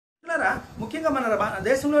మిత్రులారా, ముఖ్యంగా మన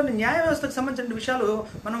దేశంలోని న్యాయ వ్యవస్థకు సంబంధించిన విషయాలు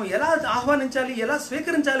మనం ఎలా ఆహ్వానించాలి, ఎలా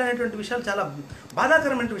స్వీకరించాలి అనేటువంటి విషయాలు చాలా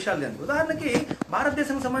బాధాకరమైన విషయాలు లేదు. ఉదాహరణకి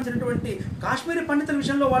భారతదేశానికి సంబంధించినటువంటి కాశ్మీరీ పండితుల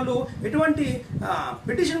విషయంలో వాళ్ళు ఎటువంటి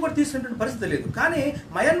పిటిషన్ కూడా తీసుకునేటువంటి పరిస్థితి లేదు. కానీ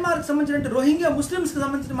మయన్మార్కి సంబంధించిన రోహింగ్యా ముస్లిమ్స్కి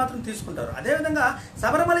సంబంధించి మాత్రం తీసుకుంటారు. అదేవిధంగా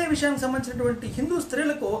శబరిమల విషయానికి సంబంధించినటువంటి హిందూ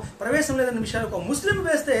స్త్రీలకు ప్రవేశం లేదన్న విషయాలకు ఒక ముస్లిం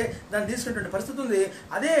వేస్తే దాన్ని తీసుకునేటువంటి పరిస్థితి ఉంది.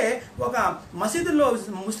 అదే ఒక మసీదుల్లో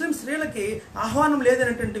ముస్లిం స్త్రీలకి ఆహ్వానం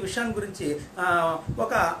లేదనేటువంటి విషయాన్ని గురించి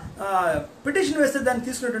ఒక పిటిషన్ వేస్తే దాన్ని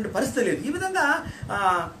తీసుకునేటువంటి పరిస్థితి లేదు. ఈ విధంగా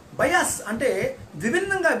బయాస్ అంటే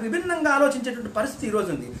విభిన్నంగా ఆలోచించేటువంటి పరిస్థితి ఈరోజు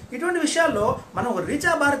ఉంది. ఇటువంటి విషయాల్లో మనం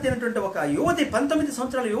రీచాభారతి అనేటువంటి ఒక యువతి 19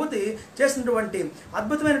 సంవత్సరాల యువతి చేసినటువంటి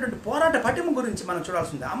అద్భుతమైనటువంటి పోరాట పటిమ గురించి మనం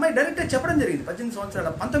చూడాల్సింది. అమ్మాయి డైరెక్ట్గా చెప్పడం జరిగింది.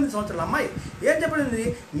 19 సంవత్సరాల అమ్మాయి ఏం చెప్పడింది,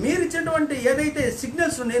 మీరు ఇచ్చినటువంటి ఏదైతే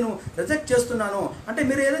సిగ్నల్స్ నేను రిజెక్ట్ చేస్తున్నానో, అంటే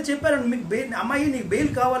మీరు ఏదో చెప్పారని మీకు అమ్మాయి నీకు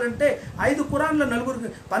బెయిల్ కావాలంటే 5 ఖురాన్లో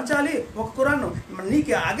 4 పంచాలి, ఒక ఖురాన్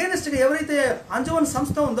నీకు అగైనెస్ట్గా ఎవరైతే అంజుమన్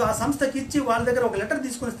సంస్థ ఉందో ఆ సంస్థకి ఇచ్చి వాళ్ళ దగ్గర ఒక లెటర్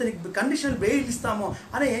తీసుకుని వస్తే నీకు కండిషనల్ బెయిల్ ఇస్తాము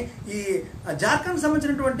అని ఈ జార్ఖండ్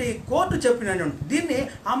సంబంధించినటువంటి కోర్టు చెప్పిన దీన్ని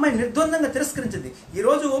ఆ అమ్మాయి నిర్ద్వందంగా తిరస్కరించింది.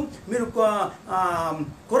 ఈరోజు మీరు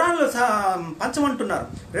ఖురాన్లో పంచమంటున్నారు,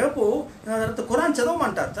 రేపు తర్వాత ఖురాన్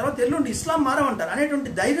చదవమంటారు, తర్వాత ఎల్లుండి ఇస్లాం మారమంటారు అనేటువంటి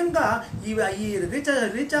ధైర్యంగా ఈ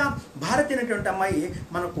రీచా భారతి అనేటువంటి అమ్మాయి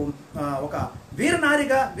మనకు ఒక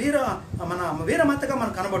వీరనారిగా వీరమతగా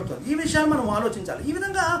మనకు కనబడుతుంది. ఈ విషయాలు మనం ఆలోచించాలి. ఈ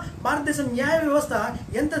విధంగా భారతదేశం న్యాయ వ్యవస్థ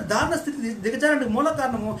ఎంత దారుణ స్థితి దిగజారడానికి మూల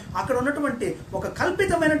కారణము అక్కడ ఉన్నటువంటి ఒక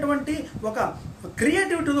కల్పితమైనటువంటి ఒక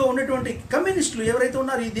క్రియేటివిటీగా ఉన్నటువంటి కమ్యూనిస్టులు ఎవరైతే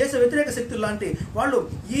ఉన్నారో, ఈ దేశ వ్యతిరేక శక్తులు లాంటి వాళ్ళు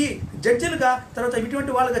ఈ జడ్జిలుగా తర్వాత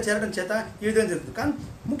ఇటువంటి వాళ్ళుగా చేరడం చేత ఈ విధంగా జరుగుతుంది. కానీ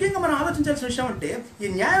ముఖ్యంగా మనం ఆలోచించాల్సిన విషయం అంటే ఈ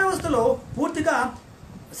న్యాయ వ్యవస్థలో పూర్తిగా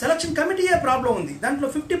సెలక్షన్ కమిటీయే ప్రాబ్లం ఉంది. దాంట్లో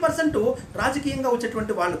 50% రాజకీయంగా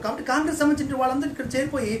వచ్చేటువంటి వాళ్ళు. కాబట్టి కాంగ్రెస్ సంబంధించిన వాళ్ళందరూ ఇక్కడ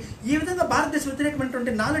చేరిపోయి ఈ విధంగా భారతదేశ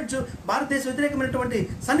వ్యతిరేకమైనటువంటి నాలెడ్జ్, భారతదేశ వ్యతిరేకమైనటువంటి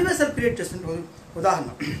సన్నివేశాలు క్రియేట్ చేస్తున్న ఉదాహరణ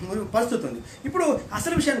పరిస్థితి ఉంది. ఇప్పుడు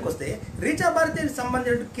అసలు విషయానికి వస్తే రీచా భారతికి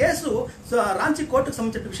సంబంధించిన కేసు రాంచీ కోర్టుకు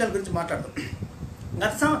సంబంధించిన విషయాల గురించి మాట్లాడదాం.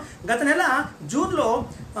 గత నెల జూన్లో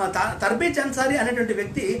తర్బీజ్ అన్సారీ అనేటువంటి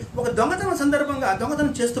వ్యక్తి ఒక దొంగతనం సందర్భంగా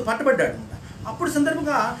దొంగతనం చేస్తూ పట్టబడ్డాడు. అప్పుడు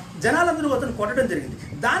సందర్భంగా జనాలందరూ అతను కొట్టడం జరిగింది.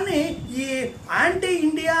 దాన్ని ఈ యాంటీ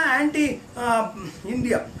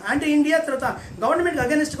ఇండియా తర్వాత గవర్నమెంట్కి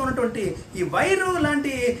అగైనెస్ట్గా ఉన్నటువంటి ఈ వైరు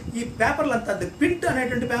లాంటి ఈ పేపర్లంతా, పిట్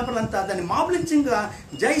అనేటువంటి పేపర్లంతా దాన్ని మాబ్లించింగ్గా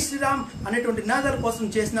జై శ్రీరామ్ అనేటువంటి నినాదాల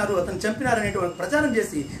కోసం చేసినారు, అతను చంపినారు అనేటువంటి ప్రచారం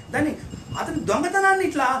చేసి దాన్ని అతని దొంగతనాన్ని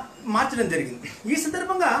ఇట్లా మార్చడం జరిగింది. ఈ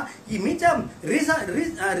సందర్భంగా ఈ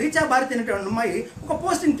రీచా భారతి అనేటువంటి అమ్మాయి ఒక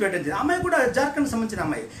పోస్టింగ్ పెట్టడం జరిగింది. అమ్మాయి కూడా జార్ఖండ్ సంబంధించిన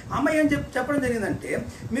అమ్మాయి ఏం చెప్పడం జరిగిందంటే,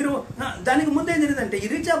 మీరు దానికి ముందు ఏం జరిగిందంటే ఈ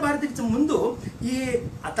రీచా భారతికి ముందు ఈ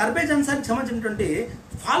తర్బేజ్ అన్సారీకి సంబంధించినటువంటి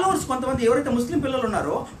ఫాలోవర్స్ కొంతమంది ఎవరైతే ముస్లిం పిల్లలు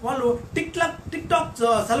ఉన్నారో వాళ్ళు టిక్ టాక్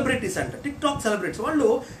సెలబ్రిటీస్ వాళ్ళు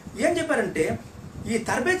ఏం చెప్పారంటే, ఈ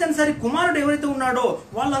తర్బేజ్ అన్సారీ కుమారుడు ఎవరైతే ఉన్నాడో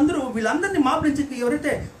వీళ్ళందరినీ మాబ్లించి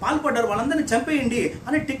ఎవరైతే పాల్పడ్డారో వాళ్ళందరినీ చంపేయండి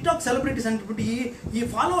అని టిక్ టాక్ సెలబ్రిటీస్ అంటే ఈ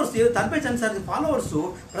ఫాలోవర్స్, తర్బేజ్ అన్సారీ ఫాలోవర్స్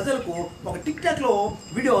ప్రజలకు ఒక టిక్ టాక్లో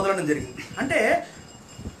వీడియో వదలడం జరిగింది. అంటే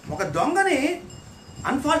ఒక దొంగని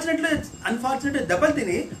అన్ఫార్చునేట్లీ దెబ్బలు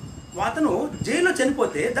తిని అతను జైల్లో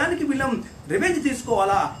చనిపోతే దానికి వీళ్ళం రివెంజ్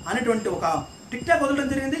తీసుకోవాలా అనేటువంటి ఒక టిక్ టాక్ వదలడం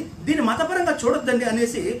జరిగింది. దీన్ని మతపరంగా చూడొద్దండి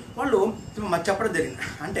అనేసి వాళ్ళు చెప్పడం జరిగింది.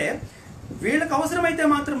 అంటే వీళ్ళకి అవసరమైతే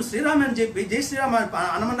మాత్రం శ్రీరామ్ అని చెప్పి జై శ్రీరామ్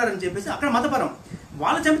అనమన్నారని చెప్పేసి అక్కడ మతపరం,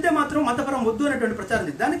 వాళ్ళు చంపితే మాత్రం మతపరం వద్దు అనేటువంటి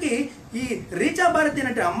ప్రచారం. దానికి ఈ రీచా భారతి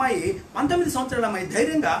అనే అమ్మాయి 19 సంవత్సరాల అమ్మాయి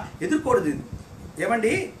ధైర్యంగా ఎదుర్కోవడం.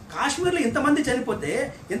 ఏమండి, కాశ్మీర్లో ఇంతమంది చనిపోతే,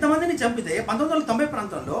 ఇంతమందిని చంపితే 1990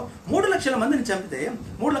 ప్రాంతంలో 3 లక్షల మందిని చంపితే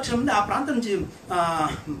 3 లక్షల మంది ఆ ప్రాంతం నుంచి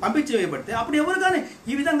పంపించి వేయబడితే అప్పుడు ఎవరు కానీ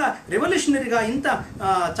ఈ విధంగా రెవల్యూషనరీగా ఇంత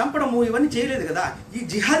చంపడము ఇవన్నీ చేయలేదు కదా. ఈ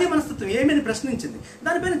జిహాదీ మనస్తత్వం ఏమని ప్రశ్నించింది,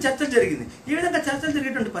 దానిపైన చర్చలు జరిగింది. ఈ విధంగా చర్చలు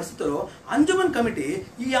జరిగేటువంటి పరిస్థితుల్లో అంజుమన్ కమిటీ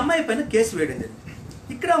ఈ అమ్మాయి పైన కేసు వేయడం జరిగింది.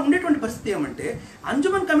 ఇక్కడ ఉండేటువంటి పరిస్థితి ఏమంటే,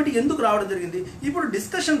 అంజుమన్ కమిటీ ఎందుకు రావడం జరిగింది? ఇప్పుడు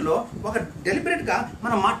డిస్కషన్లో ఒక డెలిబరేట్గా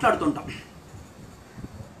మనం మాట్లాడుతున్నటువంటి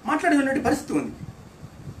పరిస్థితి ఉంది.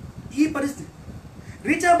 ఈ పరిస్థితి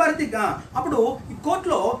రీచా భారతి అప్పుడు ఈ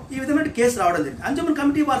కోర్టులో ఈ విధమైన కేసు రావడం జరిగింది, అంజుమన్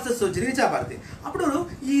కమిటీ వర్సెస్ రీచా భారతి. అప్పుడు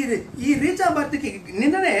ఈ రీచా భారతికి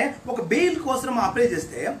నిన్ననే ఒక బెయిల్ కోసం అప్లై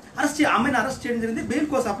చేస్తే ఆమెను అరెస్ట్ చేయడం జరిగింది. బెయిల్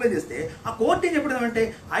కోసం అప్లై చేస్తే ఆ కోర్టు ఏం చెప్పడం అంటే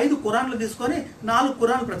 5 ఖురాన్లు తీసుకొని 4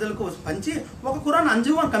 ఖురాన్లు ప్రజలకు పంచి ఒక ఖురాన్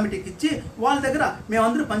అంజుమన్ కమిటీకి ఇచ్చి వాళ్ళ దగ్గర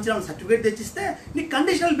మేమందరూ పంచిన సర్టిఫికేట్ తెచ్చిస్తే నీకు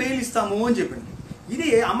కండిషనల్ బెయిల్ ఇస్తాము అని చెప్పింది. ఇది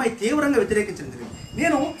అమ్మాయి తీవ్రంగా వ్యతిరేకించడం జరిగింది.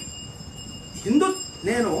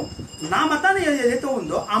 నేను నా మతాన్ని ఏదైతే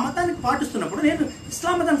ఉందో ఆ మతానికి పాటిస్తున్నప్పుడు నేను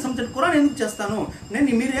ఇస్లాం మతానికి సంబంధించిన ఖురాన్ ఎందుకు చేస్తాను?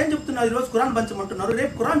 మీరు ఏం చెప్తున్నారు, ఈరోజు ఖురాన్ పంచమంటున్నారు,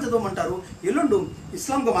 రేపు ఖురాన్ చదవమంటారు, ఎల్లుండు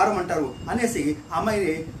ఇస్లాంగా మారమంటారు అనేసి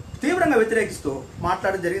అమ్మాయిని తీవ్రంగా వ్యతిరేకిస్తూ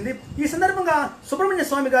మాట్లాడడం జరిగింది. ఈ సందర్భంగా సుబ్రహ్మణ్య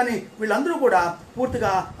స్వామి కానీ వీళ్ళందరూ కూడా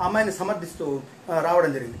పూర్తిగా ఆ అమ్మాయిని సమర్థిస్తూ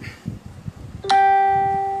రావడం జరిగింది.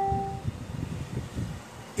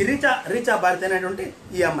 ఈ రీచా భారతి అనేటువంటి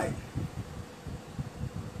ఈ అమ్మాయి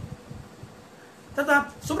తర్వాత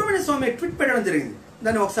సుబ్రహ్మణ్య స్వామి ట్వీట్ పెట్టడం జరిగింది.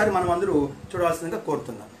 దాన్ని ఒకసారి మనం అందరూ చూడవలసిందిగా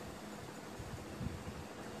కోరుతున్నాం.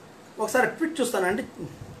 ఒకసారి ట్వీట్ చూస్తానండి.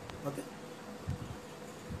 Okay.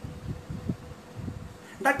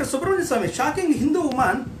 Dr. Subramanian Swami, shocking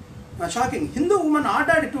Hindu woman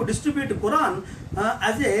ordered to distribute Quran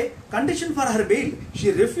as a condition for her bail. She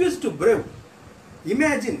refused to brave.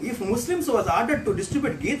 Imagine if Muslims was ordered to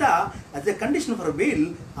distribute Gita as a condition for bail,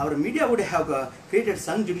 our media would have created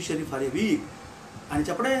some judiciary for a week. అని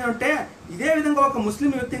చెప్పడం ఏంటంటే ఇదే విధంగా ఒక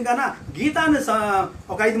ముస్లిం వ్యక్తిని కన్నా గీతాన్ని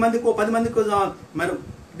ఒక 5 మందికో 10 మందికో మరి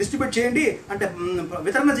డిస్ట్రిబ్యూట్ చేయండి అంటే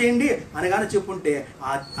వితరణ చేయండి అని కానీ చెప్పుంటే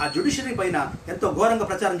ఆ జ్యుడిషియరీ పైన ఎంతో ఘోరంగా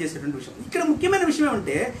ప్రచారం చేసేటువంటి విషయం. ఇక్కడ ముఖ్యమైన విషయం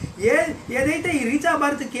ఏమంటే ఏదైతే ఈ రీచా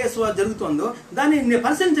భారతి కేసు జరుగుతుందో దాన్ని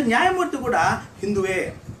పరిశీలించిన న్యాయమూర్తి కూడా హిందువే.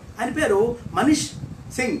 ఆయన పేరు మనీష్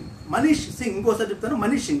సింగ్. ఇంకోసారి చెప్తాను,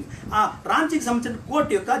 మనీష్ సింగ్. ఆ రాంచీకి సంబంధించిన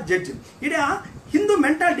కోర్టు యొక్క జడ్జి. ఇక్కడ హిందూ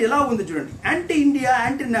మెంటాలిటీ ఎలా ఉంది చూడండి. Anti India,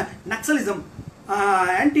 anti naxalism,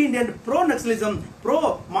 anti Indian, pro naxalism, pro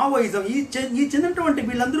Maoism ఈ చెందినటువంటి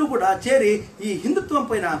వీళ్ళందరూ కూడా చేరి ఈ హిందుత్వం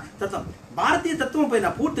పైన తర్వాత భారతీయ తత్వం పైన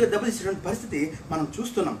పూర్తిగా దెబ్బతీసేటువంటి పరిస్థితి మనం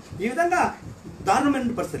చూస్తున్నాం. ఈ విధంగా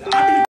దారుణమైన పరిస్థితి.